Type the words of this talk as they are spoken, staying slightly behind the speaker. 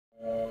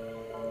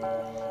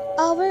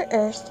Our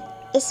Earth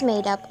is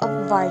made up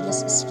of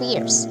various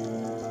spheres: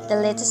 the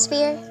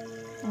lithosphere,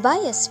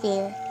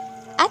 biosphere,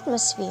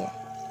 atmosphere,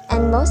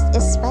 and most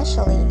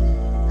especially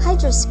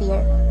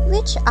hydrosphere,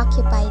 which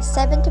occupies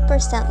 70%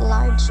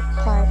 large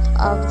part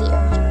of the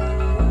Earth.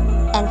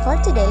 And for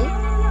today,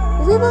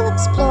 we will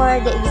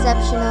explore the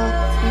exceptional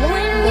yet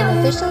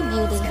beneficial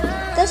beauty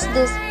that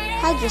this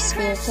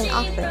hydrosphere can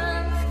offer,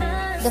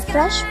 the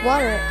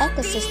freshwater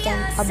ecosystem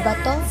of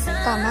Bato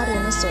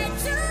Camarines Sur.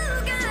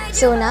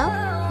 So now,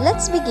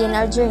 let's begin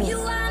our journey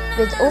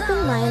with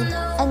open mind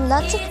and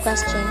lots of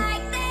questions.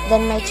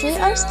 Then my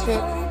 3-hour trip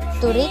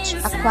to reach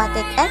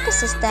aquatic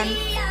ecosystem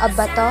of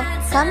Bato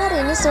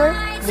Camarines Sur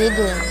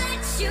begins.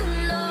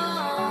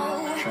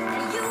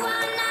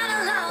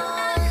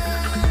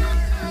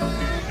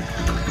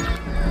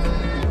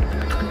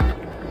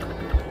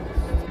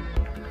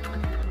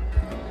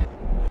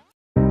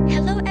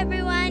 Hello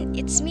everyone,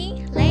 it's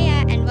me,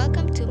 Leia, and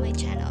welcome to my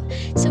channel.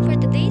 So for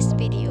today's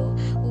video,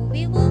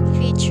 we will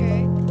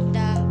feature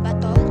the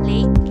Bato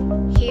Lake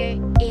here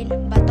in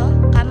Bato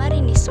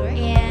Camarines Sur,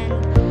 and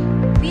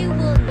we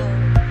will know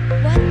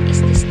what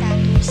is the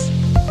status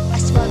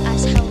as well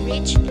as how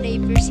rich the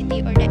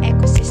diversity or the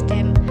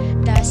ecosystem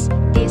does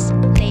this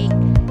lake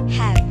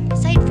have.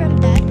 Aside from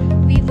that,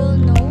 we will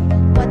know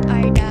what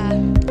are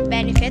the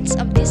benefits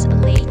of this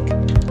lake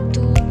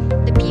to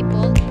the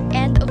people,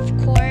 and of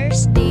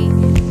course the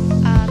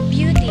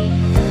beauty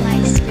that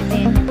lies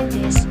within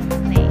this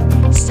lake.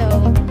 So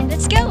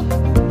let's go!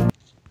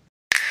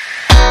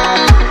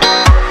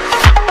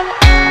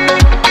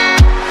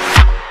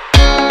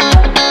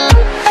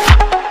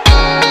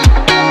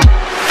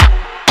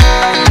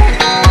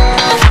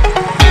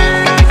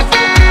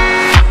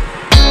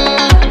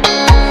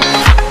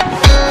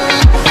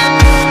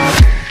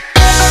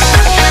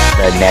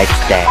 The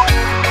next day.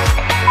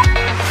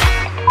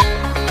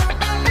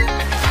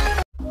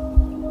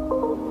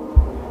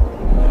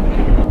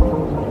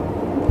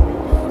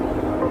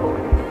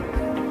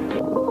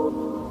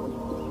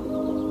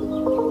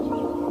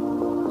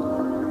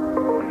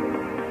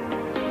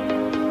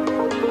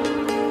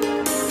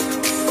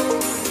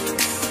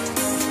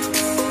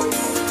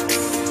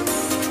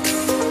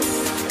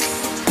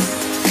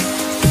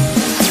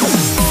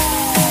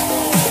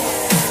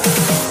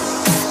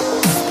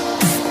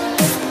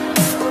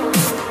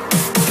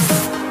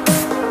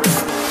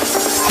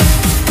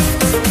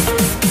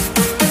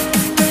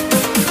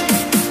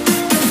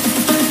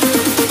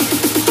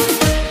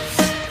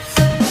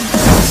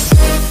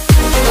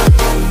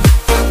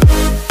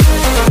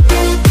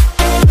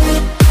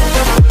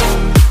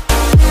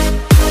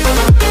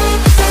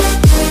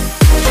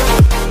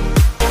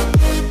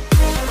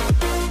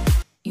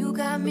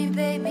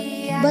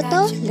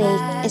 Bato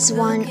Lake is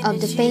one of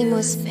the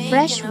famous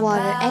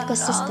freshwater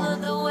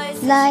ecosystem,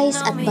 lies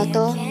at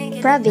Bato,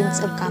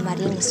 province of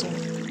Camarines Sur.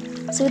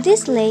 So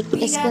this lake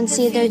is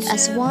considered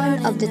as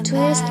one of the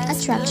tourist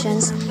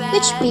attractions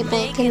which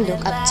people can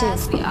look up to,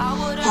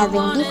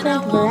 having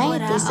different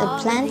varieties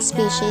of plant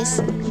species,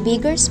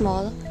 big or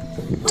small,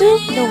 to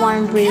the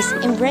warm breeze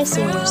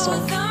embracing your soul,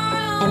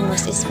 and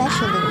most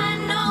especially,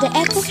 the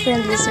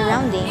eco-friendly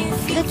surrounding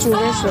that you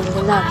will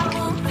truly love.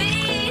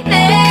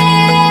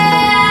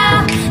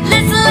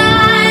 Let's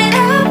light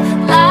up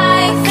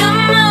like the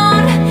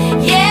moon.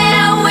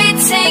 Yeah, we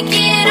take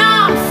it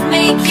off,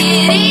 make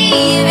it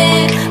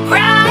even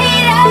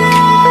brighter.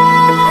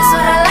 That's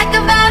what I like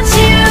about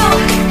you.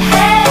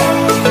 Hey,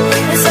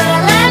 that's what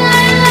I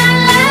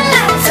like.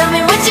 Tell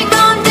me what you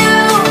gon' do.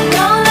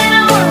 Know that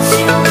I want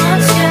you.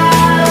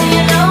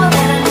 You know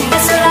that I need.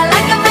 That's what I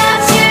like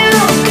about you.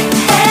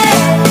 Hey,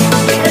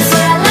 that's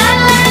what I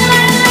like.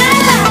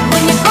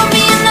 When you put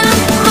me in the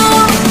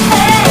mood.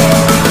 Hey.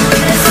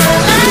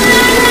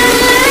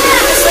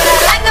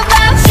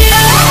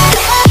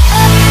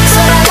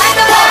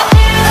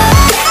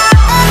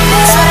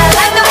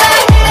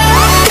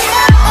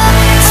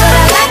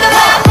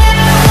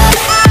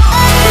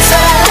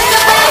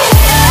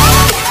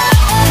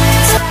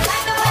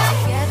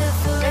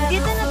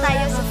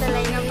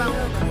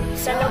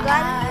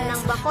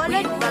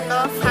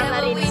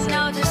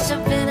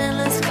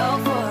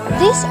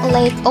 This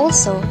lake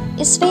also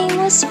is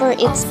famous for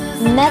its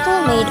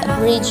metal-made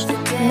bridge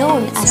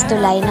known as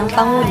Tulay ng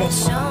Pangulo.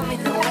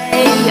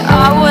 You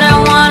are what I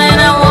want and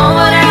I want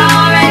what I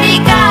already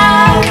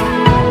got.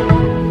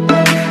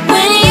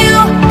 When you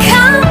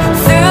come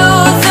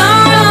through the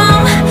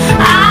room,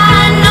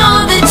 I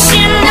know that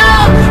you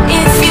know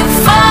if you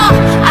fall,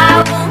 I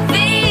won't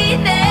be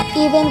there.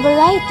 Even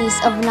varieties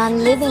of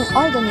non-living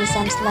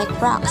organisms like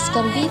rocks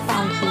can be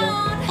found here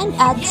and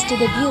adds to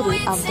the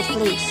beauty of the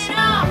place.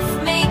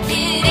 Make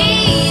it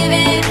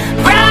even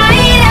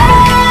brighter.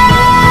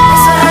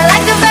 That's what I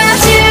like about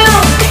you.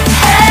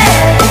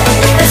 Hey,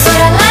 that's what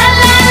I like.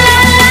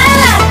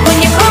 When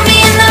you put me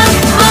in the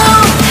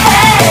mood.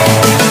 Hey,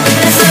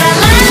 that's what I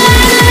like.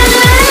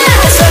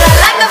 That's what I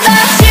like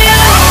about you.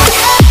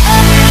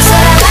 That's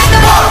what I like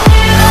about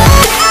you.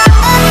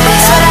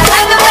 That's what I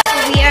like about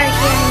you. We are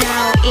here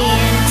now in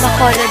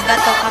Bacolod,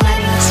 Bato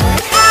Camarines Sur.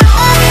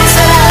 That's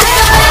what I like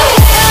about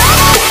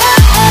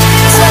you.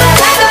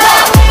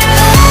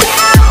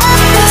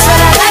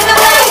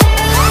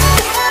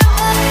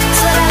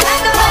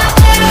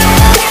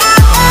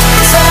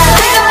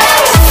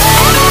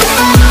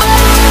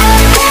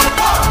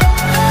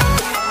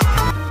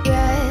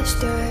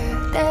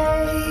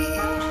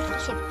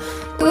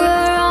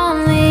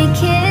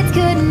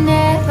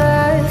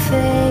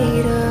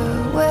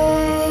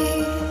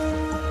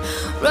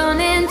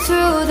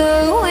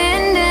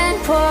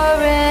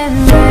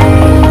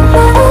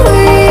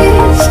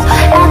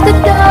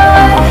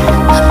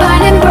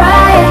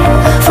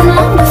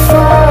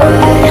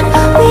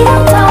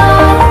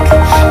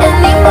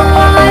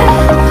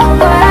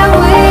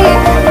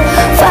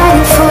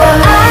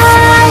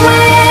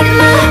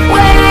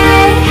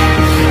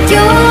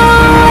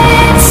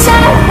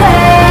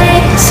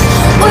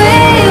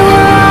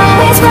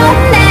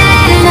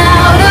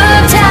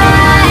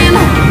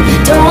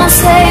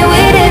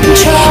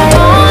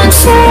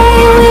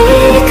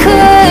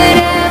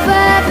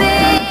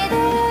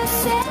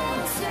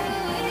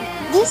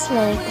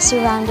 lake is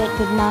surrounded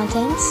with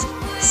mountains,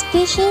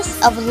 species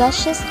of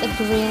luscious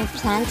green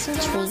plants and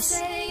trees,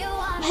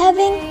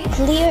 having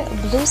clear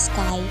blue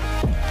sky,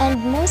 and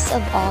most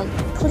of all,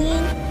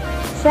 clean,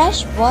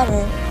 fresh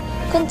water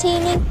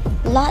containing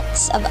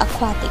lots of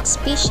aquatic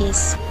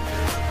species.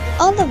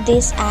 All of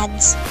this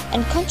adds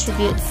and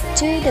contribute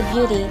to the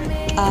beauty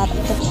of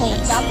the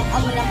place.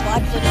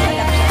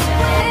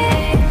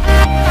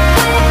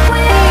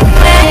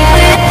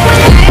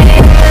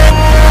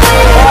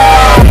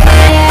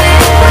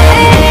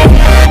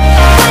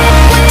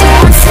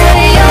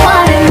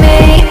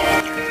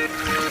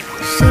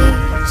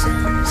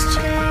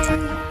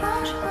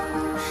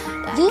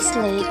 This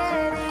lake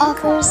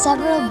offers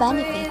several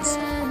benefits,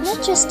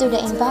 not just to the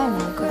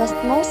environment, but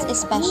most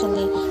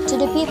especially to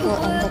the people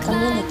in the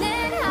community.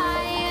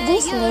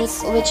 This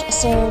lake, which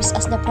serves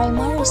as the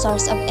primary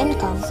source of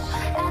income,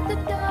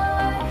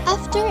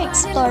 after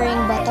exploring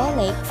Bato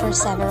Lake for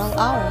several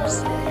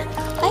hours,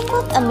 I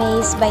felt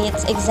amazed by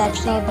its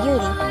exceptional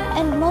beauty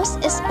and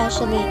most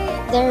especially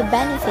their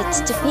benefits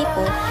to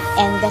people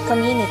and the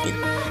community.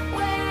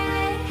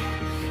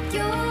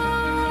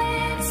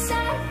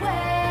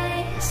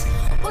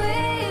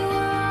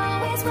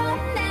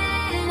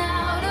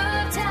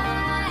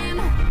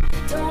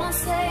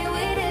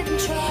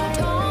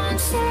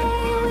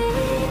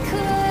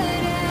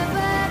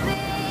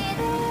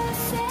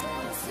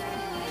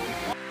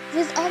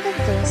 With all of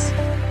this,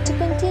 to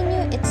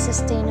continue its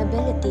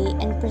sustainability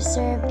and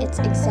preserve its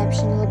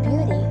exceptional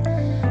beauty,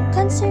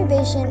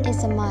 conservation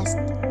is a must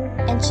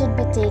and should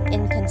be taken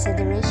in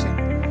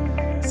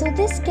consideration. So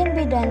this can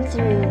be done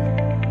through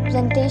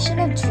plantation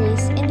of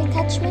trees in the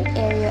catchment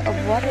area of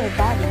water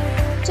body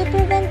to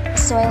prevent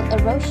soil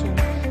erosion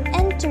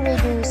and to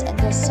reduce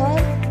the soil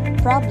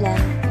problem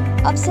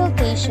of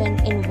siltation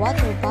in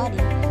water body,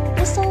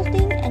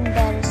 resulting in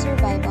better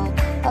survival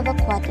of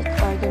aquatic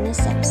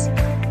organisms.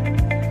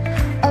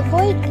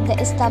 Avoid the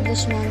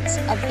establishments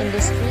of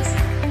industries,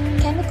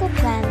 chemical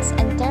plants,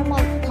 and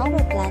thermal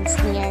power plants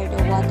near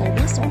the water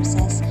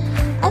resources,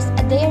 as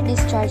their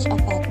discharge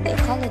affect the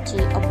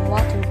ecology of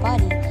water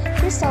body,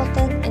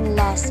 resulting in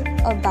loss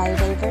of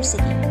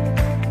biodiversity.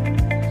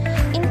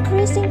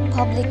 Increasing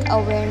public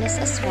awareness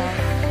as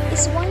well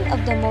is one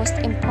of the most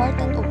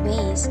important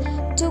ways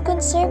to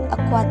conserve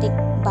aquatic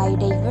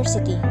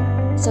biodiversity.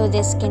 So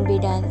this can be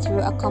done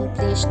through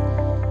accomplished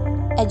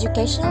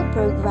educational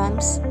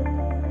programs,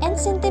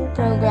 incentive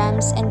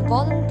programs, and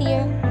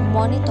volunteer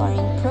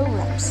monitoring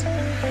programs.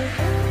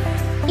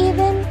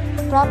 Even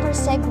proper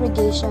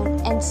segregation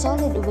and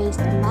solid waste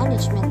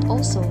management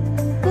also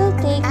will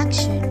take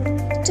action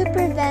to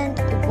prevent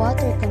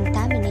water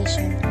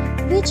contamination,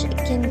 which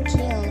can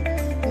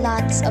kill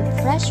lots of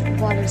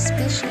freshwater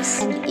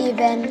species, and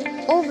even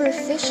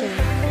overfishing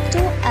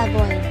to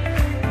avoid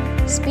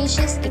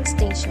species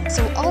extinction.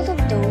 So all of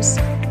those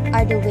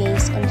are the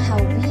ways on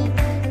how we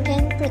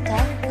can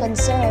protect,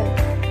 conserve,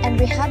 and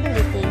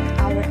rehabilitate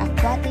our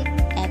aquatic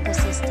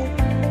ecosystem.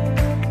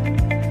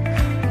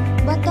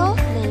 Bato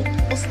Lake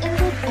is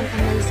indeed an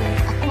amazing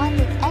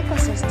aquatic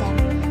ecosystem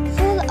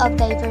full of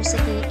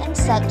diversity and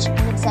such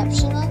an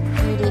exceptional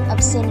beauty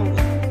of scenery.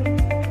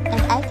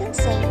 And I can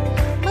say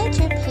my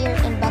trip here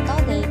in Bato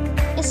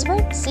Lake is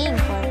worth seeing